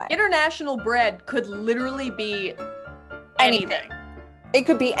International bread could literally be anything. It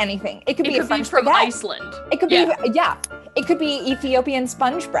could be anything. It could be from Iceland. It could be, It could be Ethiopian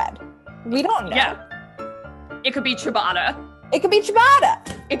sponge bread. We don't know. Yeah. It could be ciabatta. It could be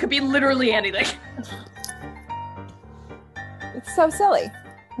ciabatta. It could be literally anything. It's so silly.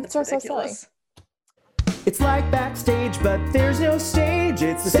 It's so ridiculous. silly. It's like backstage, but there's no stage.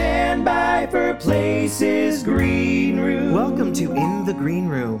 It's the standby for Places Green Room. Welcome to In the Green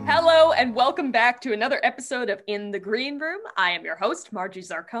Room. Hello, and welcome back to another episode of In the Green Room. I am your host, Margie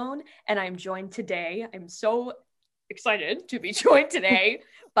Zarcone, and I'm joined today. I'm so excited to be joined today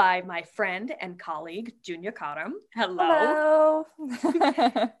by my friend and colleague, Junya Karam. Hello.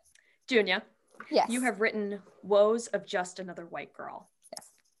 Junya. Yes. You have written Woes of Just Another White Girl.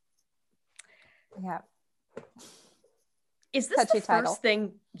 Yes. Yeah. Is this the first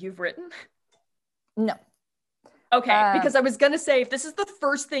thing you've written? No. Okay, because I was going to say, if this is the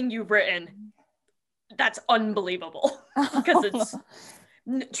first thing you've written, that's unbelievable. Because it's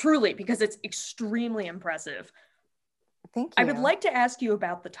truly, because it's extremely impressive. Thank you. I would like to ask you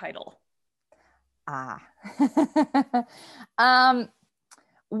about the title.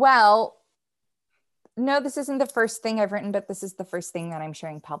 Well, no, this isn't the first thing I've written, but this is the first thing that I'm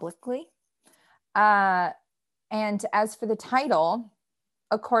sharing publicly. And as for the title,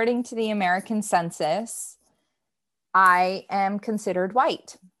 according to the American Census, I am considered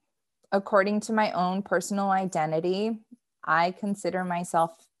white. According to my own personal identity, I consider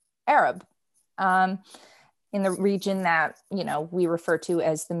myself Arab. In the region that, we refer to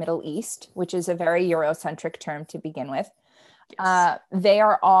as the Middle East, which is a very Eurocentric term to begin with. Yes. They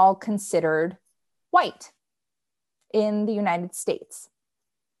are all considered white in the United States.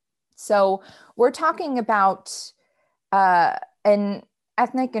 So we're talking about an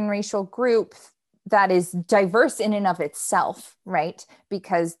ethnic and racial group that is diverse in and of itself, right?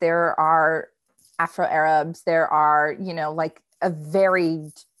 Because there are Afro-Arabs, there are, like a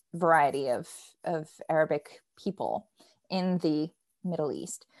varied variety of Arabic people in the Middle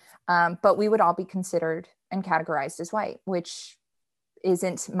East. But we would all be considered and categorized as white, which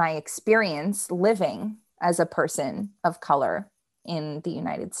isn't my experience living as a person of color in the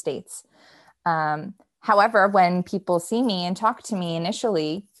United States. However, when people see me and talk to me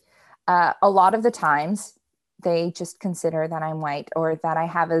initially, a lot of the times they just consider that I'm white or that I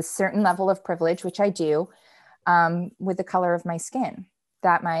have a certain level of privilege, which I do, with the color of my skin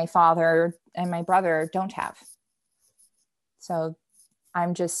that my father and my brother don't have. So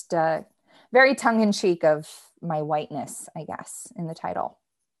I'm just very tongue-in-cheek of my whiteness, I guess, in the title.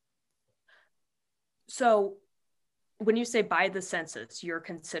 So when you say by the census, you're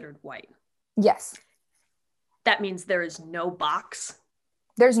considered white. Yes. That means there is no box.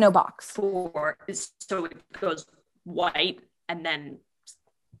 There's no box. So it goes white and then.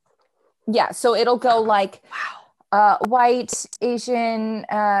 Yeah. So it'll go like white, Asian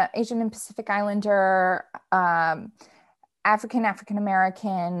and Pacific Islander, African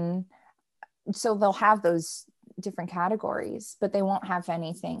American. So they'll have those different categories, but they won't have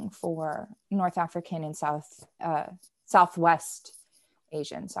anything for North African and Southwest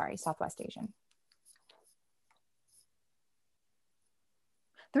Asian.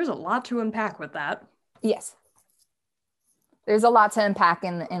 There's a lot to unpack with that. Yes. There's a lot to unpack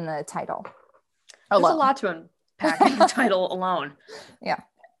in the title. There's a lot to unpack in the title alone. Yeah.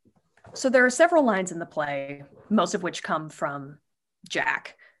 So there are several lines in the play, most of which come from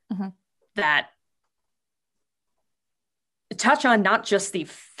Jack, that touch on not just the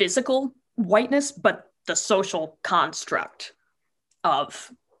physical whiteness, but the social construct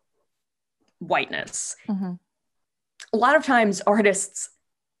of whiteness. A lot of times artists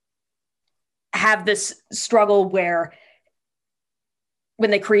have this struggle where when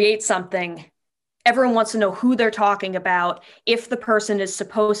they create something, everyone wants to know who they're talking about, if the person is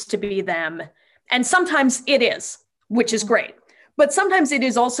supposed to be them. And sometimes it is, which is great. But sometimes it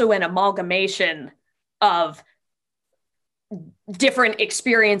is also an amalgamation of different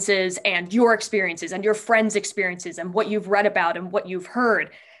experiences and your friends' experiences and what you've read about and what you've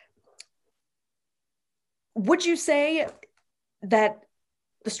heard. Would you say that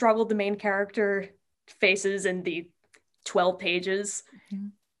the struggle the main character faces in the 12 pages,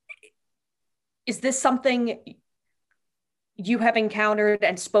 is this something you have encountered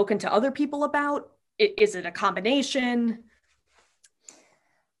and spoken to other people about? Is it a combination?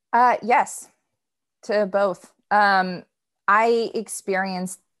 Yes, to both. I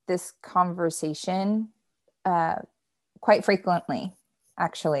experienced this conversation quite frequently,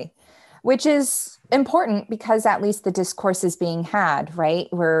 actually, which is important because at least the discourse is being had, right?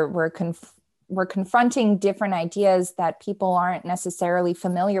 We're we're confronting different ideas that people aren't necessarily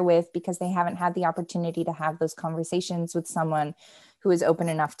familiar with because they haven't had the opportunity to have those conversations with someone who is open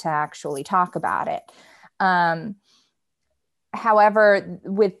enough to actually talk about it. However,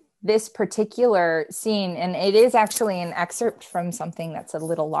 with this particular scene, and it is actually an excerpt from something that's a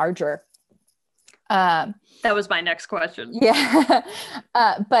little larger. That was my next question. Yeah.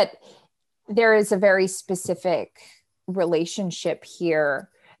 But there is a very specific relationship here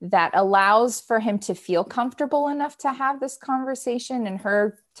that allows for him to feel comfortable enough to have this conversation and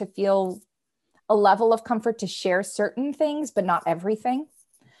her to feel a level of comfort to share certain things, but not everything,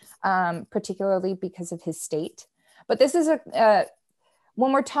 particularly because of his state. But this is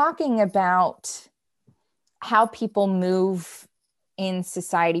when we're talking about how people move in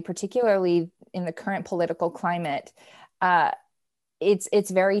society, particularly in the current political climate,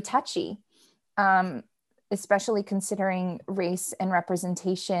 it's very touchy, especially considering race and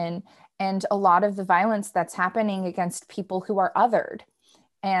representation and a lot of the violence that's happening against people who are othered.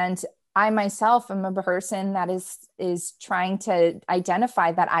 And I myself am a person that is trying to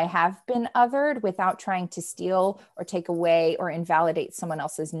identify that I have been othered without trying to steal or take away or invalidate someone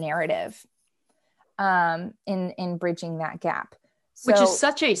else's narrative, in bridging that gap. So, which is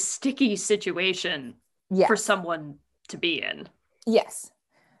such a sticky situation yes. for someone to be in. Yes.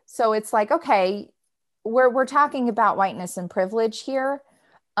 So it's like, okay, we're talking about whiteness and privilege here.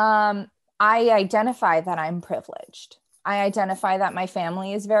 I identify that I'm privileged. I identify that my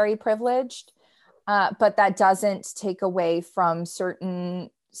family is very privileged, but that doesn't take away from certain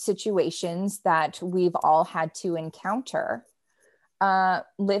situations that we've all had to encounter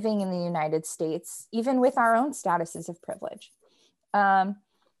living in the United States, even with our own statuses of privilege. And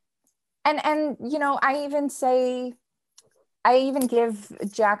you know, I even give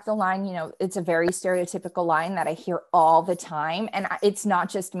Jack the line, you know, it's a very stereotypical line that I hear all the time. And it's not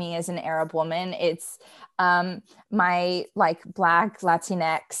just me as an Arab woman. It's my like Black,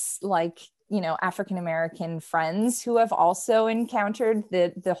 Latinx, like, you know, African-American friends who have also encountered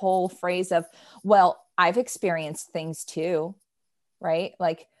the whole phrase of, well, I've experienced things too, right?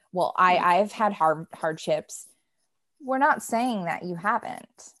 Like, well, I've had hardships. We're not saying that you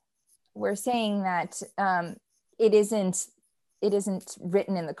haven't. We're saying that it isn't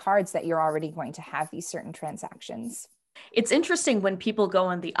written in the cards that you're already going to have these certain transactions. It's interesting when people go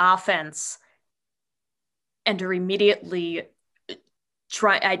on the offense and are immediately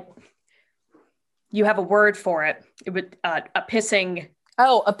you have a word for it. It would a pissing.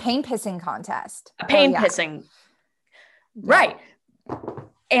 Oh, a pain pissing contest. A pain pissing. Yeah. Right.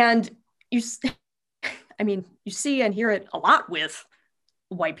 And you see and hear it a lot with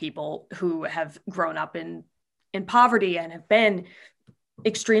white people who have grown up in poverty and have been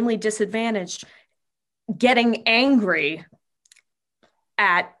extremely disadvantaged, getting angry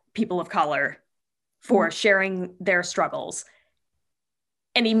at people of color for sharing their struggles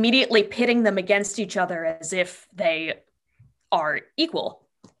and immediately pitting them against each other as if they are equal.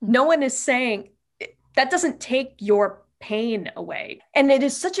 No one is saying that doesn't take your pain away. And it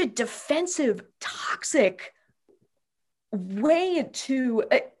is such a defensive, toxic way to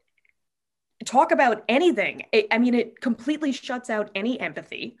talk about anything. It completely shuts out any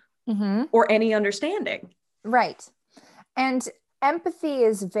empathy or any understanding. Right. And empathy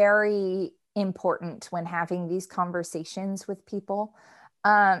is very important when having these conversations with people.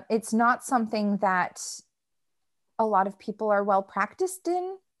 It's not something that a lot of people are well practiced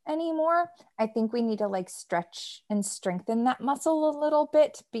in anymore. I think we need to like stretch and strengthen that muscle a little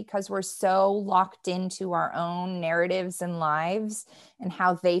bit because we're so locked into our own narratives and lives and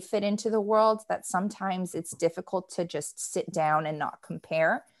how they fit into the world that sometimes it's difficult to just sit down and not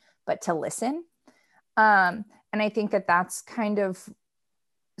compare, but to listen. And I think that that's kind of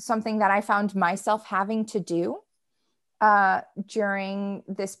something that I found myself having to do during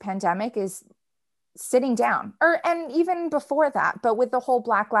this pandemic is sitting down, and even before that, but with the whole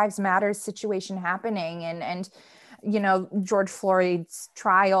Black Lives Matter situation happening and you know, George Floyd's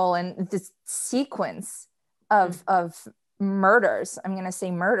trial and this sequence of murders, I'm going to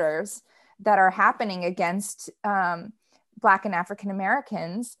say murders that are happening against Black and African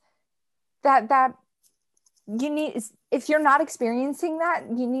Americans, that you need, if you're not experiencing that,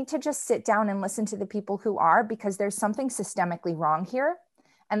 you need to just sit down and listen to the people who are, because there's something systemically wrong here.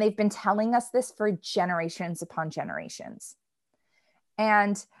 And they've been telling us this for generations upon generations.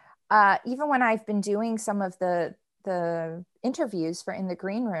 And even when I've been doing some of the interviews for In the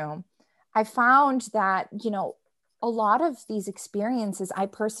Green Room, I found that, you know, a lot of these experiences I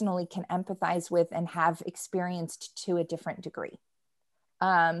personally can empathize with and have experienced to a different degree.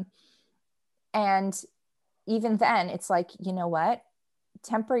 And even then, it's like, you know what?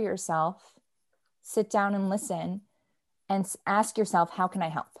 Temper yourself, sit down and listen and ask yourself, how can I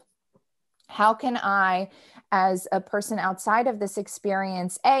help? How can I, as a person outside of this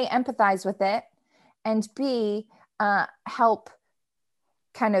experience, A, empathize with it, and B, help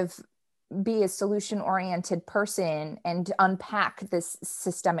kind of be a solution-oriented person and unpack this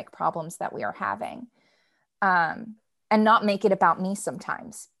systemic problems that we are having, and not make it about me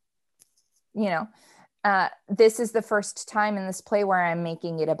sometimes. This is the first time in this play where I'm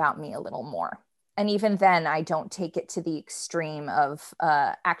making it about me a little more. And even then, I don't take it to the extreme of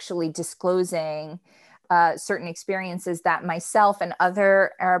actually disclosing certain experiences that myself and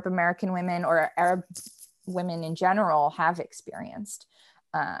other Arab American women or Arab women in general have experienced.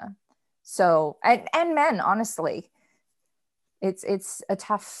 So, and men, honestly, it's a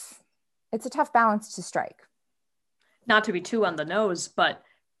tough balance to strike. Not to be too on the nose, but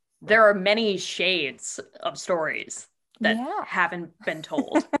there are many shades of stories that haven't been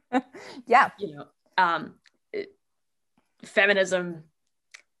told. Yeah. Feminism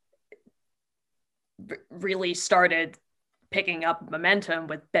really started picking up momentum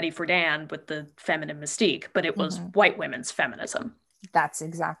with Betty Friedan with the feminine mystique, but it was white women's feminism. That's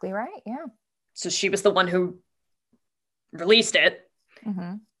exactly right. Yeah. So she was the one who released it.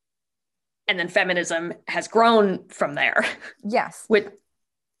 Mm-hmm. And then feminism has grown from there. Yes.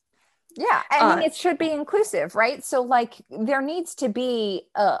 Yeah, I mean, it should be inclusive, right? So like there needs to be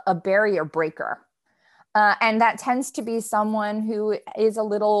a barrier breaker. And that tends to be someone who is a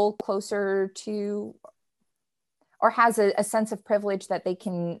little closer to, or has a sense of privilege that they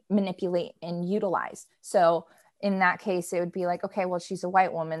can manipulate and utilize. So in that case, it would be like, okay, well, she's a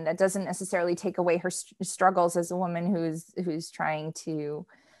white woman. That doesn't necessarily take away her struggles as a woman who's trying to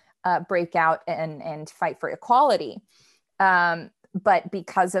break out and fight for equality. But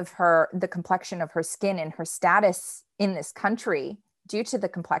because of the complexion of her skin and her status in this country, due to the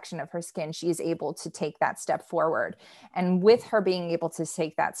complexion of her skin, she is able to take that step forward. And with her being able to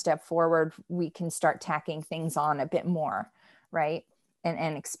take that step forward, we can start tacking things on a bit more, right?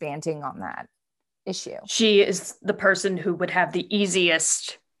 And expanding on that issue. She is the person who would have the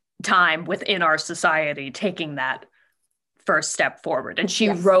easiest time within our society taking that first step forward. And she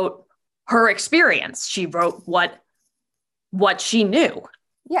wrote her experience. She wrote what she knew.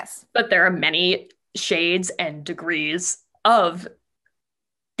 Yes. But there are many shades and degrees of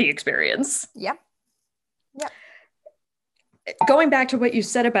the experience. Yep. Yep. Going back to what you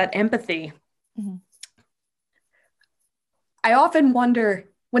said about empathy, I often wonder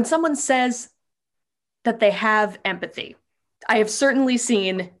when someone says that they have empathy. I have certainly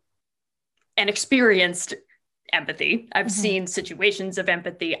seen and experienced empathy. I've seen situations of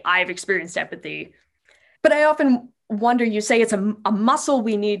empathy. I've experienced empathy. But I often wonder, you say it's a muscle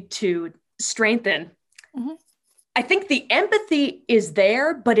we need to strengthen. I think the empathy is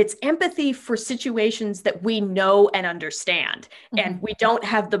there, but it's empathy for situations that we know and understand. And we don't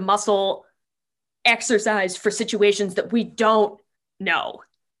have the muscle exercised for situations that we don't know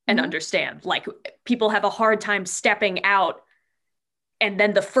and understand. Like people have a hard time stepping out, and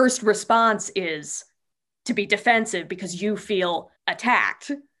then the first response is to be defensive because you feel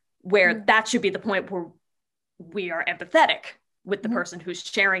attacked, where that should be the point where we are empathetic with the person who's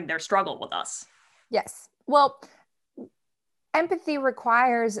sharing their struggle with us. Yes. Well, empathy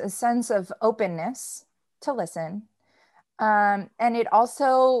requires a sense of openness to listen. And it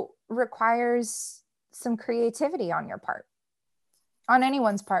also requires some creativity on your part, on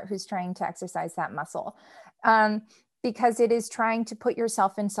anyone's part who's trying to exercise that muscle, because it is trying to put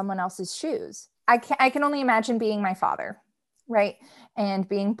yourself in someone else's shoes. I can only imagine being my father, right? And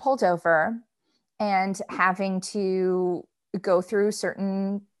being pulled over and having to go through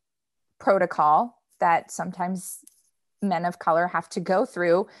certain protocol that sometimes men of color have to go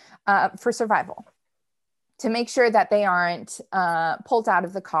through for survival, to make sure that they aren't pulled out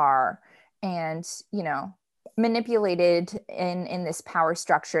of the car and, manipulated in this power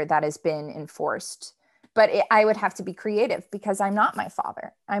structure that has been enforced. But I would have to be creative because I'm not my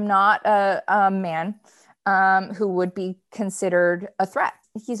father. I'm not a man who would be considered a threat.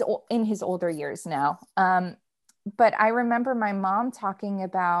 He's in his older years now. But I remember my mom talking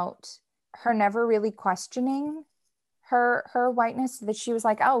about her never really questioning her whiteness, that she was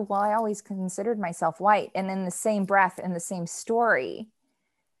like, oh, well, I always considered myself white. And in the same breath, in the same story,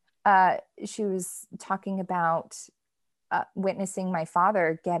 she was talking about witnessing my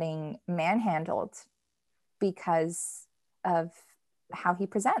father getting manhandled because of how he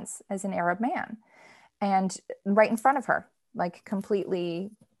presents as an Arab man, and right in front of her, like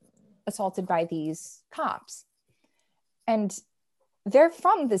completely assaulted by these cops. And they're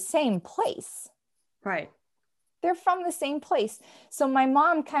from the same place. Right. They're from the same place. So my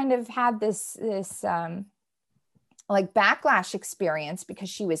mom kind of had this like backlash experience because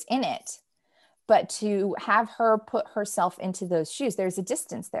she was in it. But to have her put herself into those shoes, there's a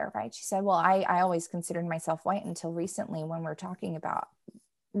distance there, right? She said, well, I always considered myself white until recently when we're talking about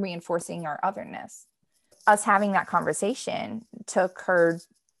reinforcing our otherness. Us having that conversation took her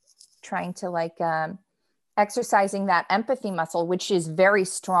trying to like exercising that empathy muscle, which is very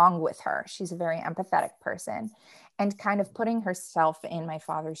strong with her. She's a very empathetic person, and kind of putting herself in my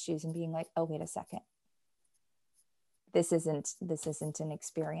father's shoes and being like, oh, wait a second. This isn't an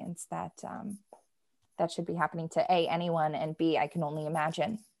experience that should be happening to A, anyone, and B, I can only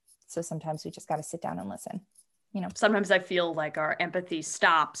imagine. So sometimes we just got to sit down and listen. Sometimes I feel like our empathy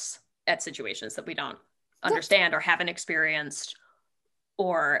stops at situations that we don't understand or haven't experienced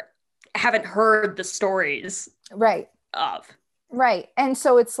or haven't heard the stories of. Right. And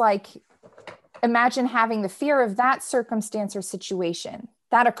so it's like, imagine having the fear of that circumstance or situation,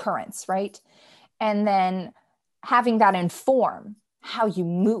 that occurrence, right? And then having that inform how you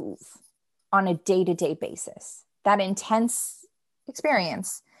move on a day-to-day basis, that intense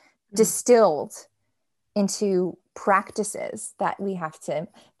experience distilled into practices that we have to,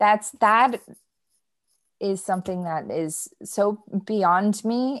 that is something that is so beyond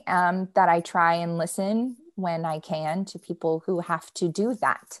me, that I try and listen when I can to people who have to do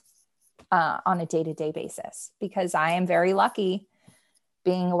that on a day-to-day basis, because I am very lucky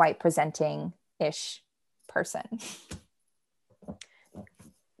being a white presenting-ish person.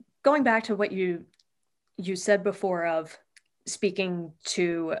 Going back to what you said before of speaking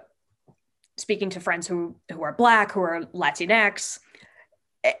to friends who are Black, who are Latinx,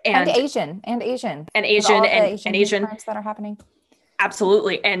 and Asian crimes that are happening.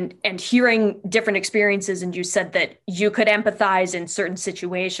 Absolutely. And hearing different experiences, and you said that you could empathize in certain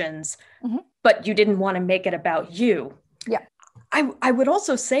situations, but you didn't want to make it about you. Yeah. I would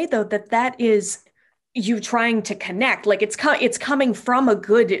also say though that is you trying to connect. Like it's coming from a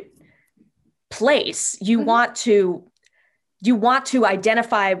good place. You want to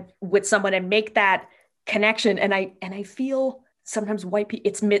identify with someone and make that connection. And I feel sometimes white people,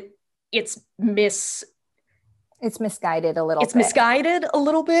 it's misguided a little bit. It's misguided a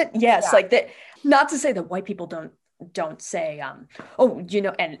little bit. Yes. Yeah. Like that, not to say that white people don't say,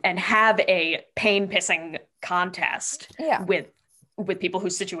 and have a pain pissing contest with people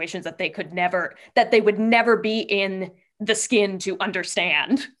whose situations that they would never be in the skin to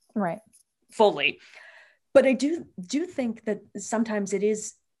understand. Right. Fully. But I do think that sometimes it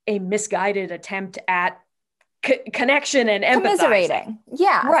is a misguided attempt at connection and empathizing. Commiserating.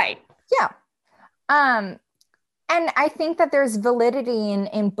 Yeah. Right. Yeah. And I think that there's validity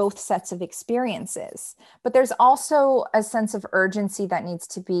in both sets of experiences, but there's also a sense of urgency that needs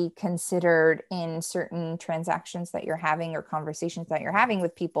to be considered in certain transactions that you're having or conversations that you're having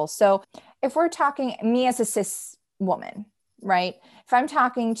with people. So if we're talking, me as a cis woman, right? If I'm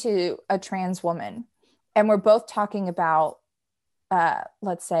talking to a trans woman and we're both talking about,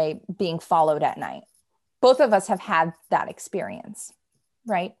 let's say, being followed at night, both of us have had that experience,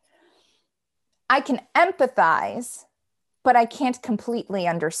 right? I can empathize, but I can't completely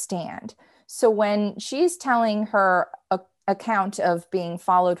understand. So when she's telling her account of being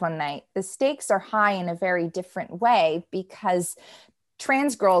followed one night, the stakes are high in a very different way because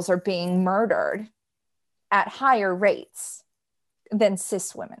trans girls are being murdered at higher rates than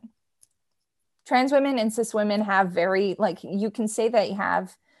cis women. Trans women and cis women have you can say they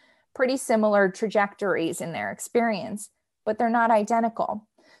have pretty similar trajectories in their experience, but they're not identical.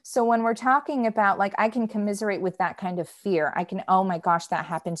 So when we're talking about, like, I can commiserate with that kind of fear. I can, oh my gosh, that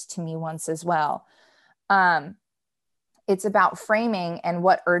happened to me once as well. It's about framing and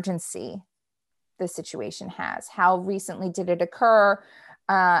what urgency the situation has. How recently did it occur?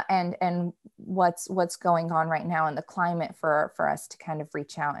 And what's going on right now in the climate for us to kind of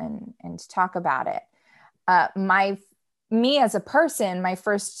reach out and talk about it. Me as a person, my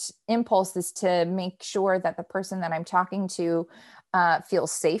first impulse is to make sure that the person that I'm talking to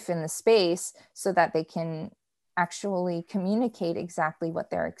feels safe in the space so that they can actually communicate exactly what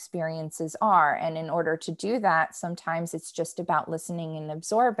their experiences are. And in order to do that, sometimes it's just about listening and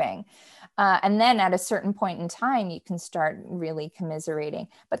absorbing. And then at a certain point in time, you can start really commiserating.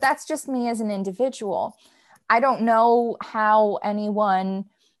 But that's just me as an individual. I don't know how anyone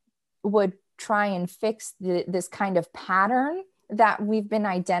would try and fix this kind of pattern that we've been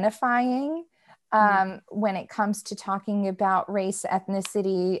identifying when it comes to talking about race,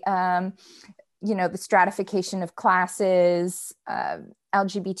 ethnicity, the stratification of classes,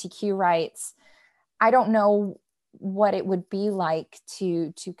 LGBTQ rights. I don't know what it would be like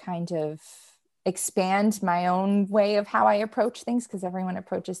to kind of expand my own way of how I approach things, because everyone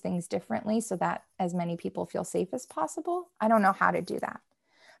approaches things differently, so that as many people feel safe as possible. I don't know how to do that.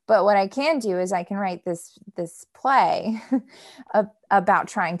 But what I can do is I can write this play about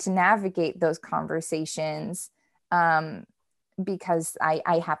trying to navigate those conversations, because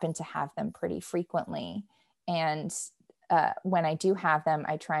I happen to have them pretty frequently. And when I do have them,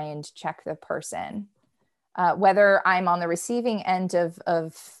 I try and check the person. Whether I'm on the receiving end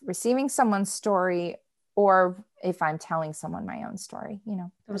of receiving someone's story, or if I'm telling someone my own story,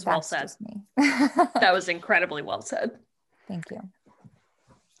 that was well said. Just me. That was incredibly well said. Thank you.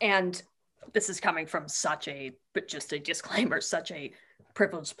 And this is coming from but just a disclaimer, such a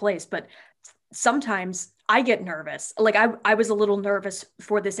privileged place. But sometimes I get nervous. Like I was a little nervous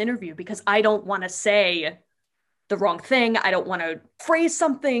for this interview because I don't want to say the wrong thing. I don't want to phrase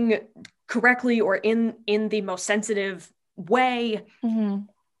something correctly or in the most sensitive way. Mm-hmm.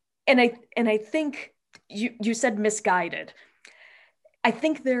 And I think you said misguided. I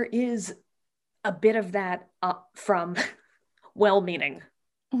think there is a bit of that from well-meaning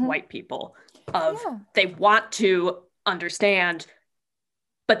white people they want to understand,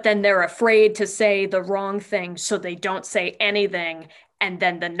 but then they're afraid to say the wrong thing, so they don't say anything, and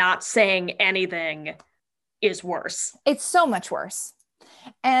then the not saying anything is worse. It's so much worse.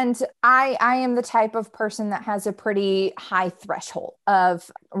 And I am the type of person that has a pretty high threshold of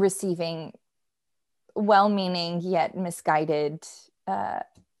receiving well-meaning yet misguided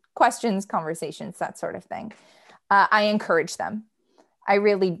questions, conversations, that sort of thing. I encourage them. I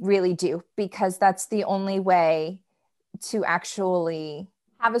really, really do, because that's the only way to actually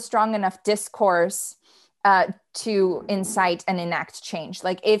have a strong enough discourse to incite and enact change.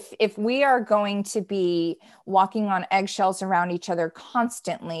 Like if we are going to be walking on eggshells around each other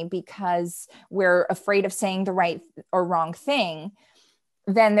constantly because we're afraid of saying the right or wrong thing,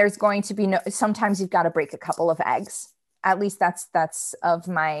 then there's going to be sometimes you've got to break a couple of eggs. At least that's of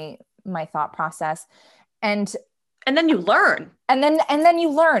my thought process. And then you learn. And then you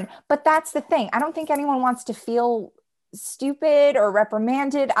learn. But that's the thing. I don't think anyone wants to feel stupid or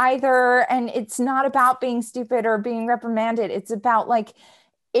reprimanded either. And it's not about being stupid or being reprimanded. It's about, like,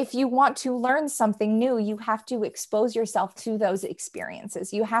 if you want to learn something new, you have to expose yourself to those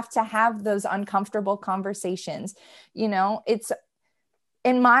experiences. You have to have those uncomfortable conversations. It's,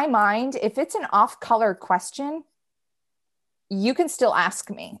 in my mind, if it's an off-color question, you can still ask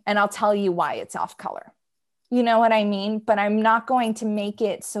me and I'll tell you why it's off color. You know what I mean? But I'm not going to make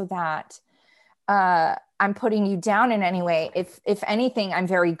it so that I'm putting you down in any way. If anything, I'm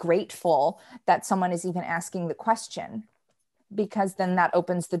very grateful that someone is even asking the question, because then that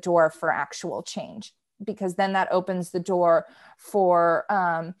opens the door for actual change, because then that opens the door for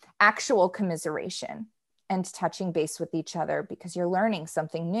actual commiseration and touching base with each other, because you're learning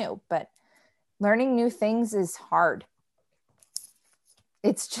something new. But learning new things is hard.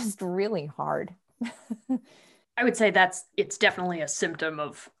 It's just really hard. I would say it's definitely a symptom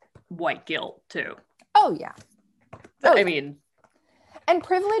of white guilt too. Oh yeah. I mean, and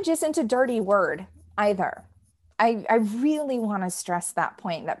privilege isn't a dirty word either. I really want to stress that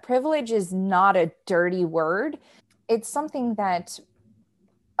point, that privilege is not a dirty word. It's something that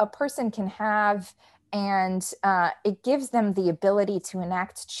a person can have, and it gives them the ability to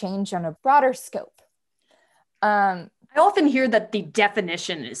enact change on a broader scope. I often hear that the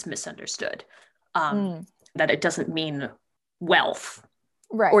definition is misunderstood, that it doesn't mean wealth,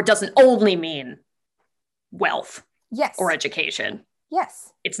 right, or doesn't only mean wealth, yes, or education.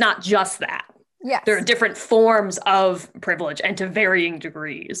 Yes. It's not just that. Yes. There are different forms of privilege, and to varying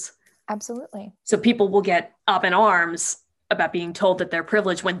degrees. Absolutely. So people will get up in arms about being told that they're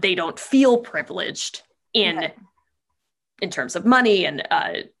privileged when they don't feel privileged in terms of money and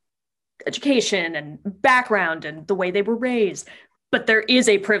education and background and the way they were raised. But there is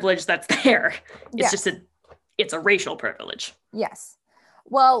a privilege that's there. It's just it's a racial privilege. Yes.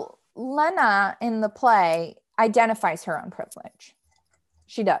 Well, Lena in the play identifies her own privilege.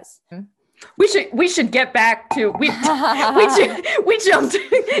 She does. We should get back to we jumped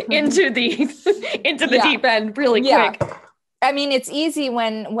into the deep end really quick. I mean, it's easy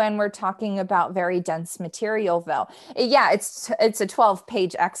when we're talking about very dense material, though. Yeah, it's a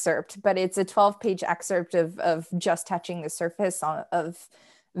 12-page excerpt, but it's a 12-page excerpt of just touching the surface of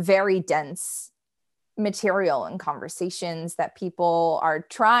very dense material and conversations that people are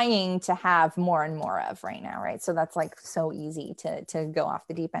trying to have more and more of right now, right? So that's like so easy to go off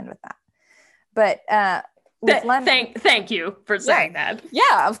the deep end with that. But thank you for saying that.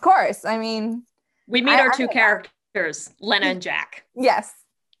 Yeah, of course. I mean, we meet our two characters, Lena and Jack. Yes.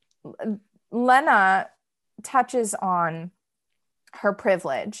 Lena touches on her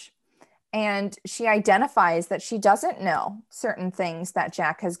privilege And she identifies that she doesn't know certain things that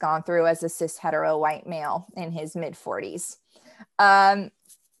Jack has gone through as a cis hetero white male in his mid 40s,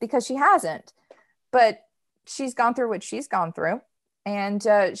 because she hasn't. But she's gone through what she's gone through. And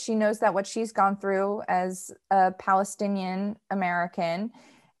she knows that what she's gone through as a Palestinian American,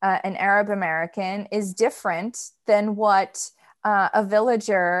 an Arab American, is different than what a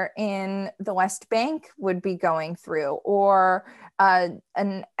villager in the West Bank would be going through, or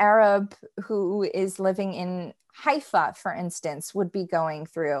an Arab who is living in Haifa, for instance, would be going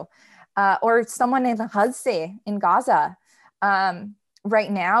through, or someone in Gaza, in Gaza.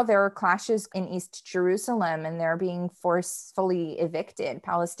 Right now, there are clashes in East Jerusalem, and they're being forcefully evicted.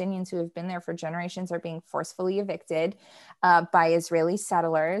 Palestinians who have been there for generations are being forcefully evicted by Israeli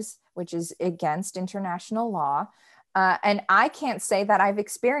settlers, which is against international law. And I can't say that I've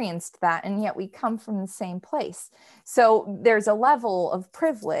experienced that, and yet we come from the same place. So there's a level of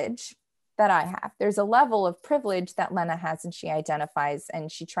privilege that I have. There's a level of privilege that Lena has, and she identifies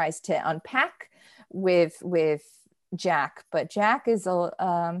and she tries to unpack with Jack. But Jack is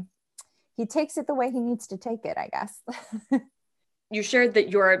he takes it the way he needs to take it, I guess. You shared that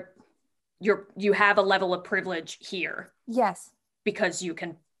you have a level of privilege here. Yes. Because you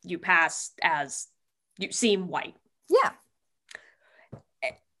pass as, you seem white. Yeah.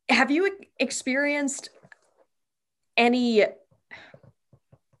 Have you experienced any,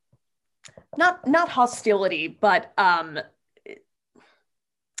 not hostility, but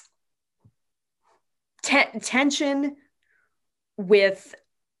tension with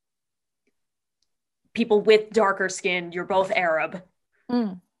people with darker skin? You're both Arab.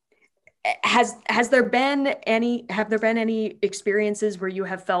 Have there been any experiences where you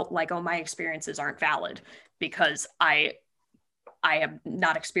have felt like, oh, my experiences aren't valid because I am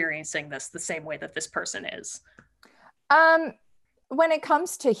not experiencing this the same way that this person is? When it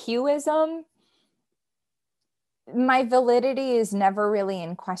comes to hueism, my validity is never really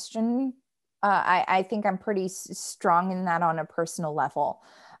in question. I think I'm pretty strong in that on a personal level.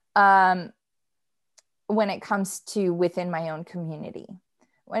 When it comes to within my own community.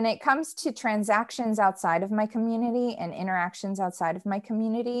 When it comes to transactions outside of my community and interactions outside of my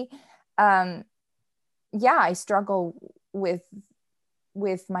community, I struggle with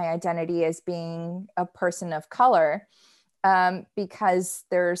my identity as being a person of color, because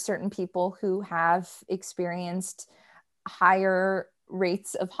there are certain people who have experienced higher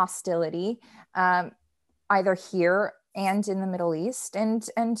rates of hostility, either here and in the Middle East and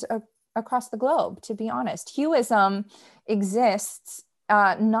across the globe, to be honest. Hueism exists.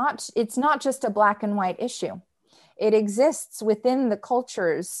 It's not just a black and white issue. It exists within the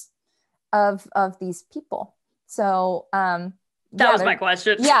cultures of these people. So that was my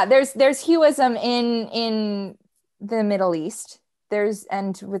question. Yeah, there's hueism in the Middle East.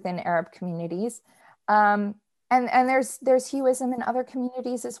 And within Arab communities, and there's hueism in other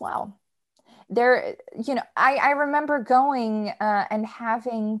communities as well. I remember going and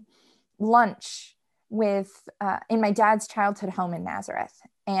having lunch with in my dad's childhood home in Nazareth,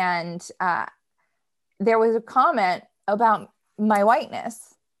 and there was a comment about my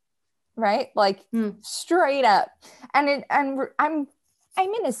whiteness, right? Like straight up, and I'm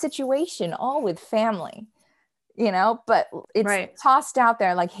in a situation all with family, but it's tossed out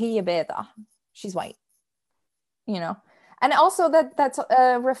there like, hey, Beta, she's white, and also that's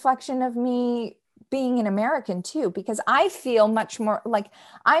a reflection of me being an American too, because I feel much more like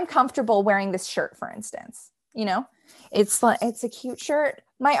I'm comfortable wearing this shirt, for instance. It's a cute shirt.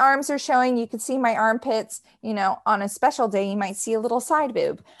 My arms are showing. You can see my armpits. On a special day, you might see a little side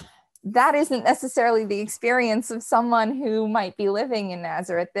boob. That isn't necessarily the experience of someone who might be living in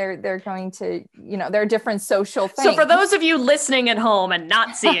Nazareth. They're going to, there are different social things. So for those of you listening at home and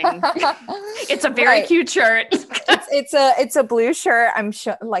not seeing, it's a very cute shirt. it's a blue shirt. I'm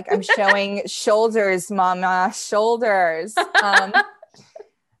showing shoulders, mama, shoulders.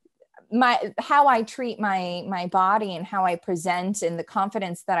 How I treat my body and how I present and the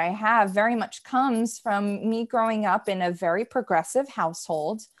confidence that I have very much comes from me growing up in a very progressive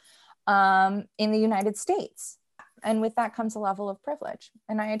household in the United States. And with that comes a level of privilege,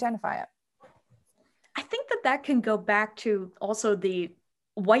 and I identify it. I think that can go back to also the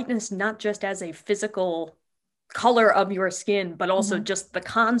whiteness, not just as a physical color of your skin, but also just the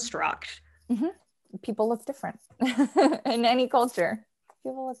construct. People look different in any culture.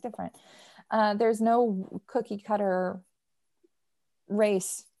 People look different. There's no cookie cutter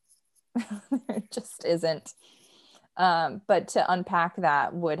race. There just isn't. But to unpack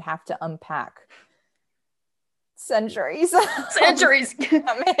that would have to unpack centuries. Centuries.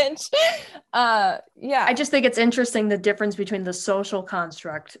 Damage. Yeah. I just think it's interesting the difference between the social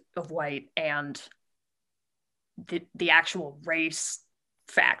construct of white and the actual race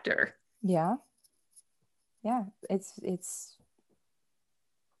factor. Yeah. Yeah. It's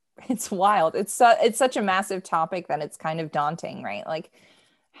wild. It's such a massive topic that it's kind of daunting, right? Like,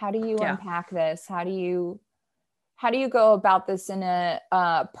 how do you unpack this? How do you go about this in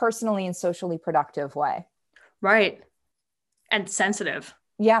a personally and socially productive way? Right. And sensitive.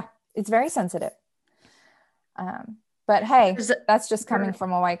 Yeah, it's very sensitive. But hey, that's just coming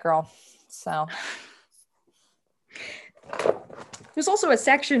from a white girl. So there's also a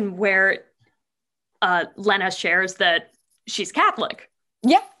section where Lena shares that she's Catholic.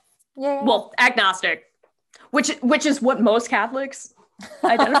 Yeah. Well, agnostic, which is what most Catholics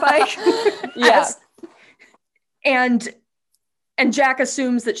identify as. And Jack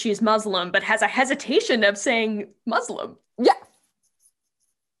assumes that she's Muslim, but has a hesitation of saying Muslim. Yeah.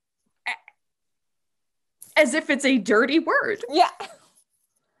 As if it's a dirty word. Yeah.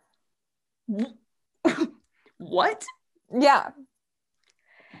 What? Yeah.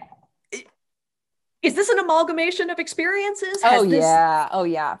 Is this an amalgamation of experiences? Oh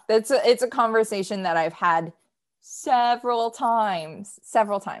yeah. It's a conversation that I've had several times.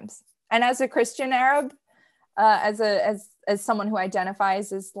 And as a Christian Arab, as someone who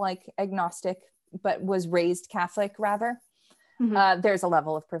identifies as like agnostic, but was raised Catholic rather, there's a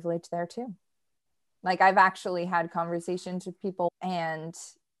level of privilege there too. Like I've actually had conversations with people and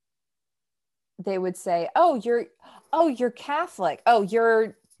they would say, oh, you're Catholic. Oh,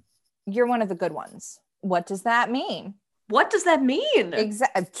 you're one of the good ones. What does that mean? What does that mean?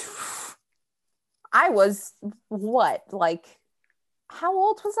 Exactly. I was what? Like, how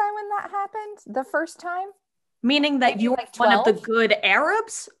old was I when that happened? The first time? Meaning that maybe you were like one of the good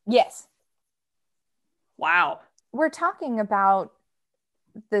Arabs? Yes. Wow. We're talking about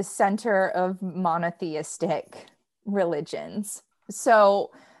the center of monotheistic religions.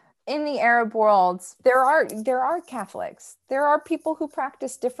 So in the Arab world, there are Catholics. There are people who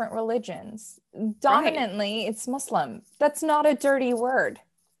practice different religions. Dominantly, It's Muslim. That's not a dirty word.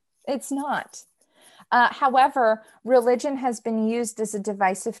 It's not. However, religion has been used as a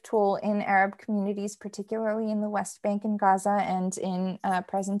divisive tool in Arab communities, particularly in the West Bank and Gaza and in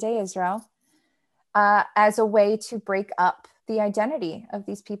present-day Israel, as a way to break up the identity of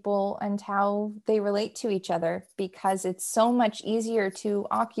these people and how they relate to each other, because it's so much easier to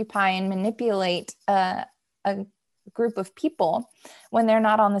occupy and manipulate a group of people when they're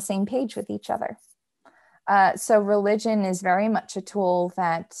not on the same page with each other. So religion is very much a tool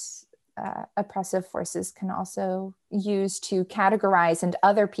that oppressive forces can also use to categorize and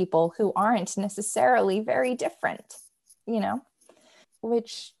other people who aren't necessarily very different,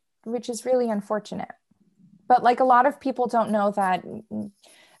 which is really unfortunate. But like a lot of people don't know that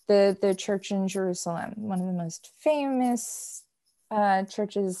the church in Jerusalem, one of the most famous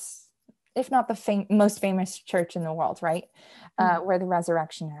churches, if not the most famous church in the world, right? Where the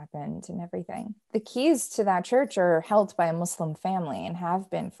resurrection happened and everything. The keys to that church are held by a Muslim family and have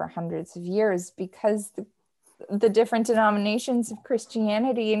been for hundreds of years, because the different denominations of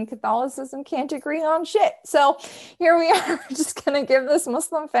Christianity and Catholicism can't agree on shit. So here we are, just going to give this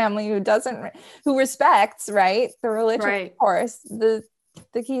Muslim family who respects, right, the religion, right, of course, the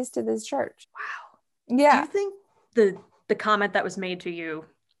keys to this church. Wow. Yeah. Do you think the comment that was made to you,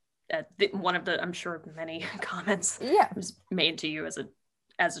 one of the, I'm sure many comments, was made to you as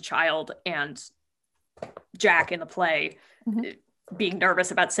a child, and Jack in the play, being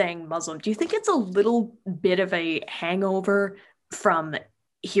nervous about saying Muslim, do you think it's a little bit of a hangover from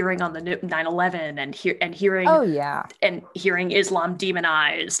hearing on the 9/11 and hearing and hearing Islam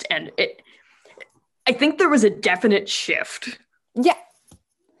demonized? And I think there was a definite shift. Yeah.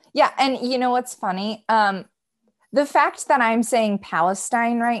 And you know what's funny? The fact that I'm saying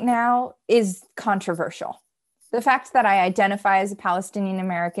Palestine right now is controversial. The fact that I identify as a Palestinian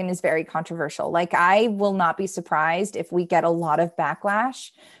American is very controversial. Like, I will not be surprised if we get a lot of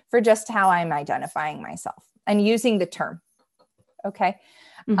backlash for just how I'm identifying myself and using the term. Okay.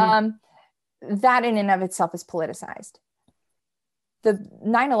 That in and of itself is politicized. The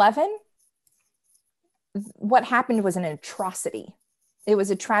 9/11, what happened was an atrocity. It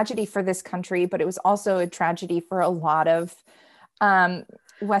was a tragedy for this country, but it was also a tragedy for a lot of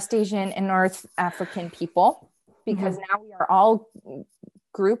West Asian and North African people, because now we are all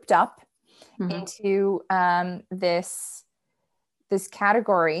grouped up into this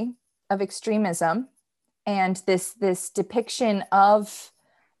category of extremism and this depiction of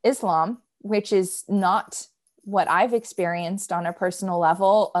Islam, which is not what I've experienced on a personal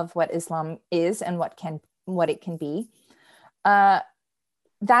level of what Islam is and what what it can be. That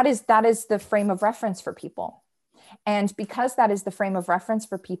is the frame of reference for people. And because that is the frame of reference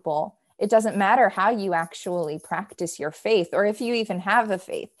for people, it doesn't matter how you actually practice your faith, or if you even have a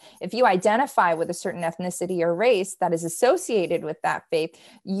faith. If you identify with a certain ethnicity or race that is associated with that faith,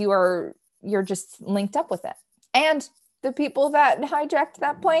 you're just linked up with it. And the people that hijacked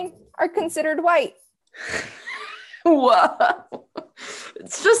that plane are considered white. Whoa.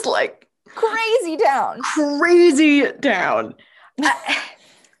 It's just like crazy down.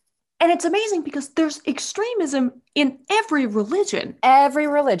 And it's amazing because there's extremism in every religion. Every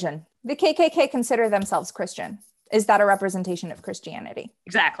religion. The KKK consider themselves Christian. Is that a representation of Christianity?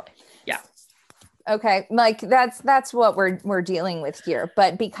 Exactly. Yeah. Okay. Like that's what we're dealing with here.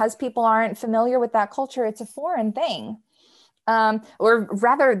 But because people aren't familiar with that culture, it's a foreign thing. Or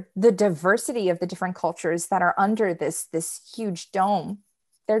rather the diversity of the different cultures that are under this huge dome.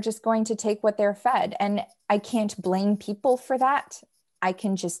 They're just going to take what they're fed. And I can't blame people for that. I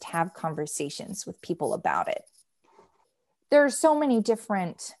can just have conversations with people about it. There are so many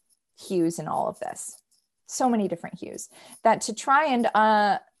different hues in all of this. So many different hues that to try and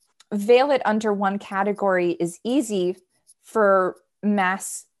veil it under one category is easy for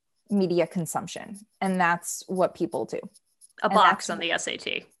mass media consumption. And that's what people do. A box on the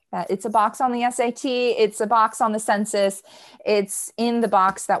SAT. It's a box on the SAT. It's a box on the census. It's in the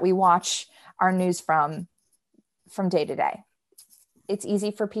box that we watch our news from day to day. It's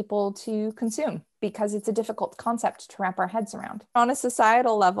easy for people to consume because it's a difficult concept to wrap our heads around. On a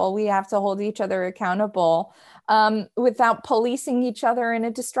societal level, we have to hold each other accountable without policing each other in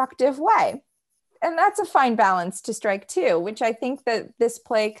a destructive way. And that's a fine balance to strike too, which I think that this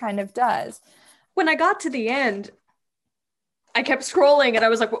play kind of does. When I got to the end, I kept scrolling and I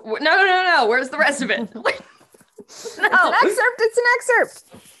was like, no, where's the rest of it? No. It's an excerpt.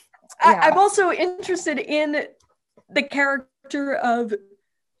 Yeah. I'm also interested in the character of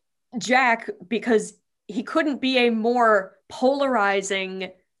Jack because he couldn't be a more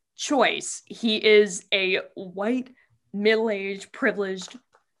polarizing choice. He is a white, middle-aged, privileged,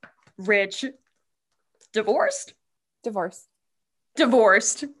 rich, divorced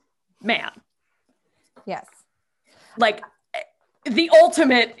man. Yes. Like the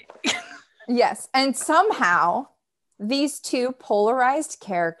ultimate. Yes. And somehow these two polarized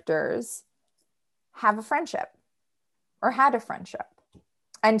characters have a friendship or had a friendship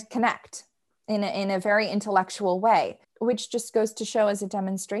and connect in a very intellectual way, which just goes to show as a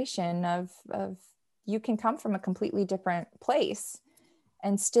demonstration of you can come from a completely different place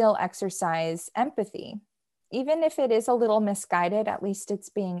and still exercise empathy. Even if it is a little misguided, at least it's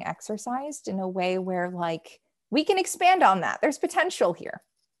being exercised in a way where like we can expand on that. There's potential here.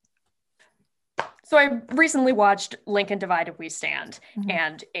 So I recently watched Lincoln Divided We Stand,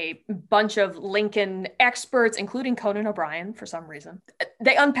 and a bunch of Lincoln experts, including Conan O'Brien for some reason,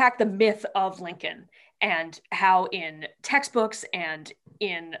 they unpack the myth of Lincoln and how in textbooks and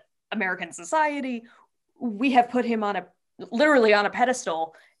in American society, we have put him literally on a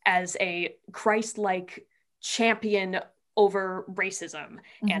pedestal as a Christ-like champion over racism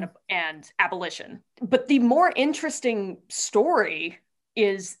and abolition. But the more interesting story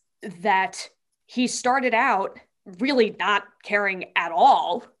is that he started out really not caring at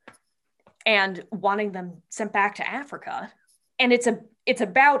all and wanting them sent back to Africa. And it's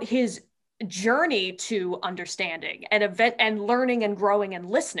about his journey to understanding and learning and growing and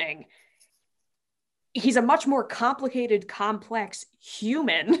listening. He's a much more complicated, complex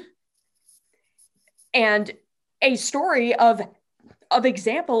human, and a story of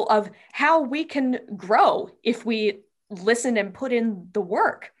example of how we can grow if we listen and put in the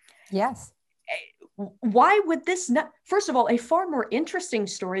work. Yes. Why would this not? First of all, a far more interesting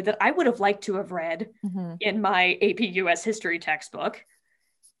story that I would have liked to have read in my AP US history textbook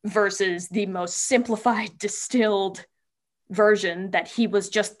versus the most simplified, distilled version that he was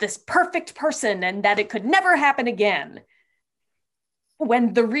just this perfect person and that it could never happen again.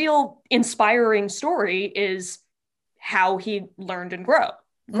 When the real inspiring story is how he learned and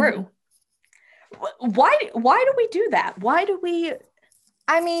grew. Why do we do that? Why do we?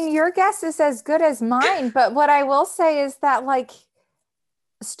 I mean, your guess is as good as mine, but what I will say is that like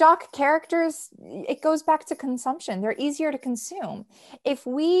stock characters, it goes back to consumption. They're easier to consume. If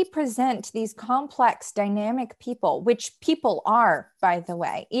we present these complex, dynamic people, which people are, by the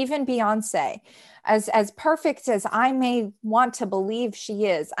way, even Beyonce, as perfect as I may want to believe she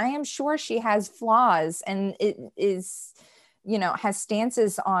is, I am sure she has flaws and it is, has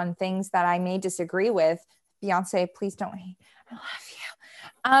stances on things that I may disagree with. Beyonce, please don't hate. I love you.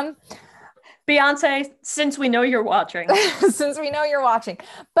 Beyonce, since we know you're watching,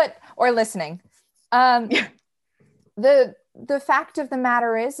 or listening, The fact of the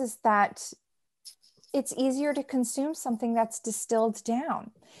matter is that it's easier to consume something that's distilled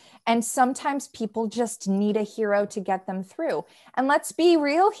down. And sometimes people just need a hero to get them through. And let's be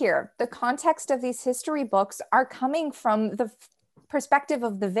real here. The context of these history books are coming from the perspective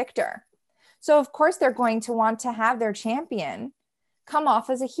of the victor. So of course they're going to want to have their champion come off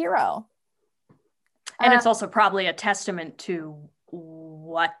as a hero. And it's also probably a testament to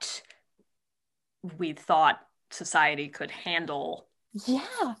what we thought society could handle.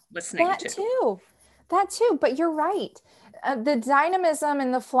 Yeah, listening that to. That too. But you're right. The dynamism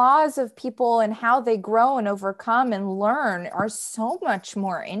and the flaws of people and how they grow and overcome and learn are so much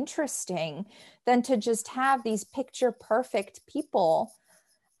more interesting than to just have these picture perfect people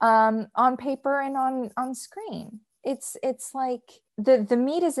on paper and on screen. It's like the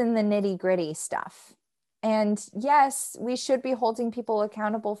meat is in the nitty gritty stuff. And yes, we should be holding people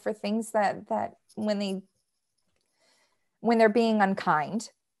accountable for things that when they're being unkind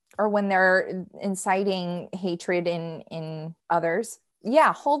or when they're inciting hatred in others.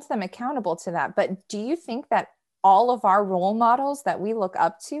 Yeah, hold them accountable to that. But do you think that all of our role models that we look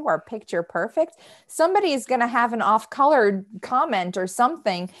up to are picture perfect? Somebody is going to have an off-colored comment or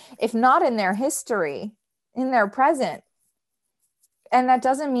something, if not in their history, in their present. And that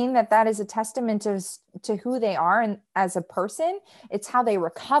doesn't mean that is a testament to who they are and as a person. It's how they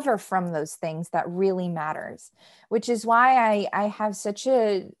recover from those things that really matters, which is why I have such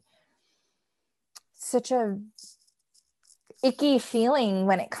a icky feeling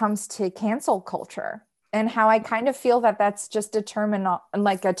when it comes to cancel culture, and how I kind of feel that that's just a term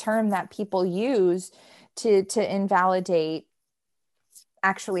that people use to invalidate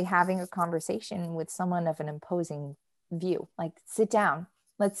actually having a conversation with someone of an imposing view. Like, sit down,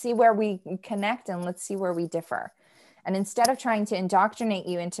 let's see where we connect and let's see where we differ. And instead of trying to indoctrinate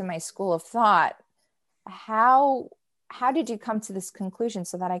you into my school of thought, how did you come to this conclusion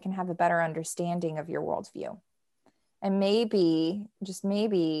so that I can have a better understanding of your worldview? And maybe, just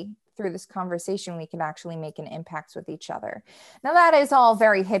maybe, through this conversation, we can actually make an impact with each other. Now, that is all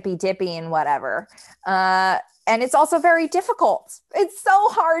very hippy dippy and whatever. And it's also very difficult. It's so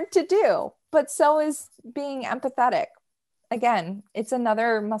hard to do, but so is being empathetic. Again, it's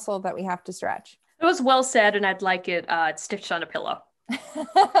another muscle that we have to stretch. It was well said, and I'd like it stitched on a pillow.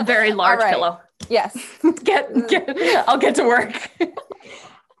 Very large pillow. Yes. I'll get to work.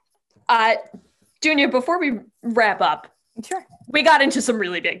 Dunya, before we wrap up, sure, we got into some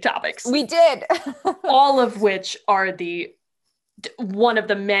really big topics. We did. All of which are one of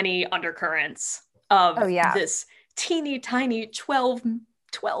the many undercurrents of this teeny tiny 12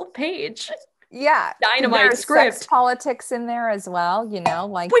 page dynamite script. Sex politics in there as well,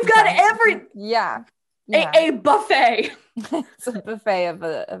 like we've got a buffet. It's a buffet of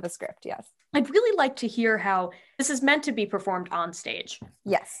a script. Yes, I'd really like to hear how this is meant to be performed on stage.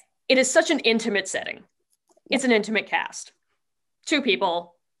 Yes, it is such an intimate setting. It's an intimate cast, 2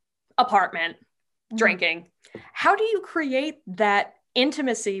 people, apartment, drinking. How do you create that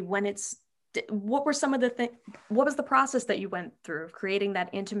intimacy when what was the process that you went through of creating that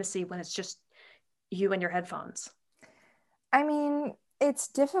intimacy when it's just you and your headphones? I mean, it's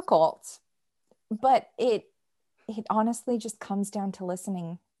difficult, but it honestly just comes down to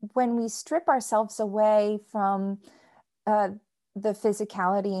listening. When we strip ourselves away from the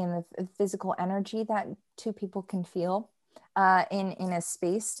physicality and the physical energy that 2 people can feel in a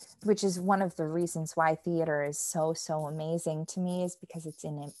space, which is one of the reasons why theater is so amazing to me, is because it's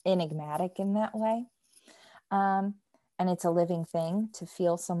enigmatic in that way. And it's a living thing to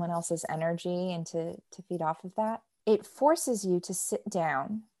feel someone else's energy and to feed off of that. It forces you to sit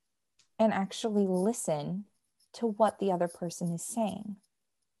down and actually listen to what the other person is saying.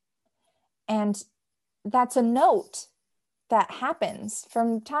 And that's a note that happens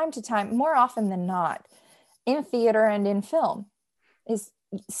from time to time, more often than not, in theater and in film, is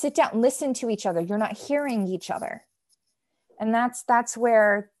sit down, listen to each other. You're not hearing each other. And that's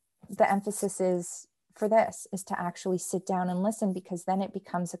where the emphasis is for this, is to actually sit down and listen, because then it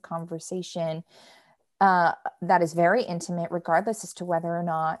becomes a conversation that is very intimate, regardless as to whether or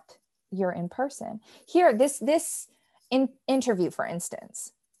not you're in person. Here, this interview, for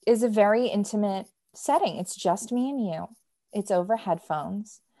instance, is a very intimate setting. It's just me and you. It's over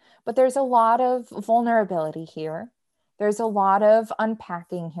headphones, but there's a lot of vulnerability here. There's a lot of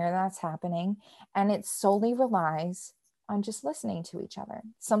unpacking here that's happening, and it solely relies on just listening to each other.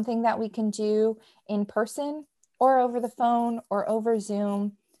 Something that we can do in person or over the phone or over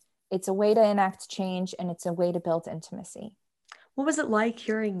Zoom. It's a way to enact change, and it's a way to build intimacy. What was it like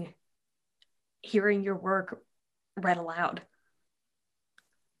hearing your work read aloud?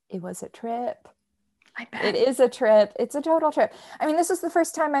 It was a trip. I bet. It is a trip. It's a total trip. I mean, this is the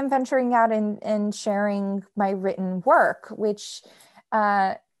first time I'm venturing out and sharing my written work, which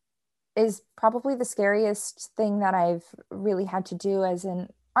is probably the scariest thing that I've really had to do as an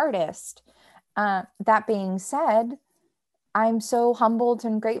artist. That being said, I'm so humbled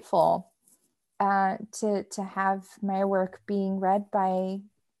and grateful to have my work being read by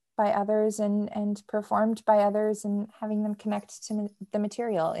others and performed by others and having them connect to the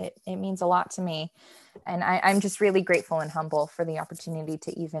material. It means a lot to me. And I'm just really grateful and humble for the opportunity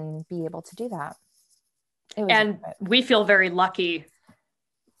to even be able to do that. And we feel very lucky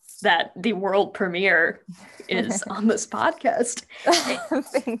that the world premiere is on this podcast.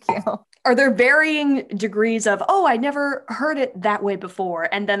 Thank you. Are there varying degrees of, oh, I never heard it that way before?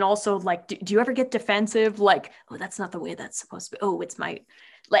 And then also, like, do you ever get defensive? Like, oh, that's not the way that's supposed to be. Oh, it's my,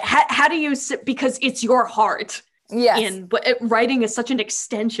 like, how do you, because it's your heart. Yes. But writing is such an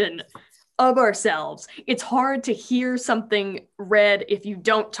extension of ourselves. It's hard to hear something read if you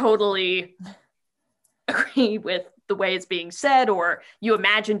don't totally agree with the way it's being said, or you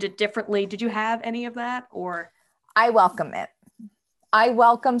imagined it differently. Did you have any of that? Or I welcome it. I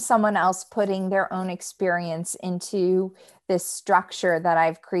welcome someone else putting their own experience into this structure that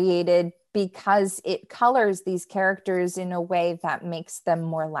I've created, because it colors these characters in a way that makes them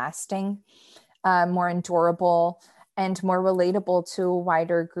more lasting, more endurable, and more relatable to a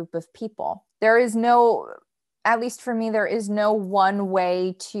wider group of people. There is no, at least for me, there is no one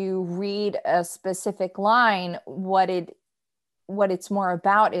way to read a specific line. What it's more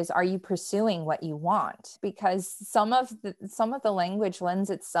about is, are you pursuing what you want? Because some of the language lends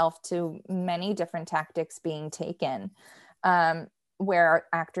itself to many different tactics being taken, where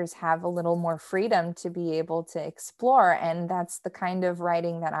actors have a little more freedom to be able to explore. And that's the kind of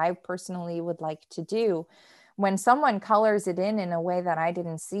writing that I personally would like to do. When someone colors it in a way that I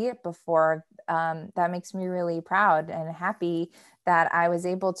didn't see it before, that makes me really proud and happy that I was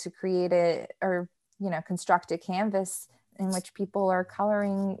able to create construct a canvas in which people are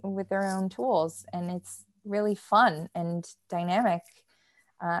coloring with their own tools. And it's really fun and dynamic.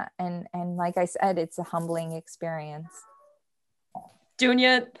 And like I said, it's a humbling experience.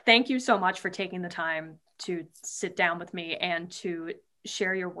 Dunya, thank you so much for taking the time to sit down with me and to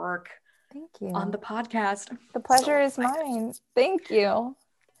share your work. Thank you. On the podcast. The pleasure is mine. Thank you.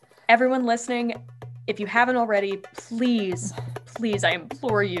 Everyone listening, if you haven't already, please, I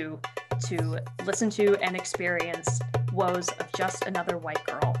implore you to listen to and experience Woes of Just Another White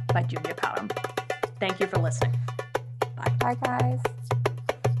Girl by Dunya Kadam. Thank you for listening. Bye. Bye, guys.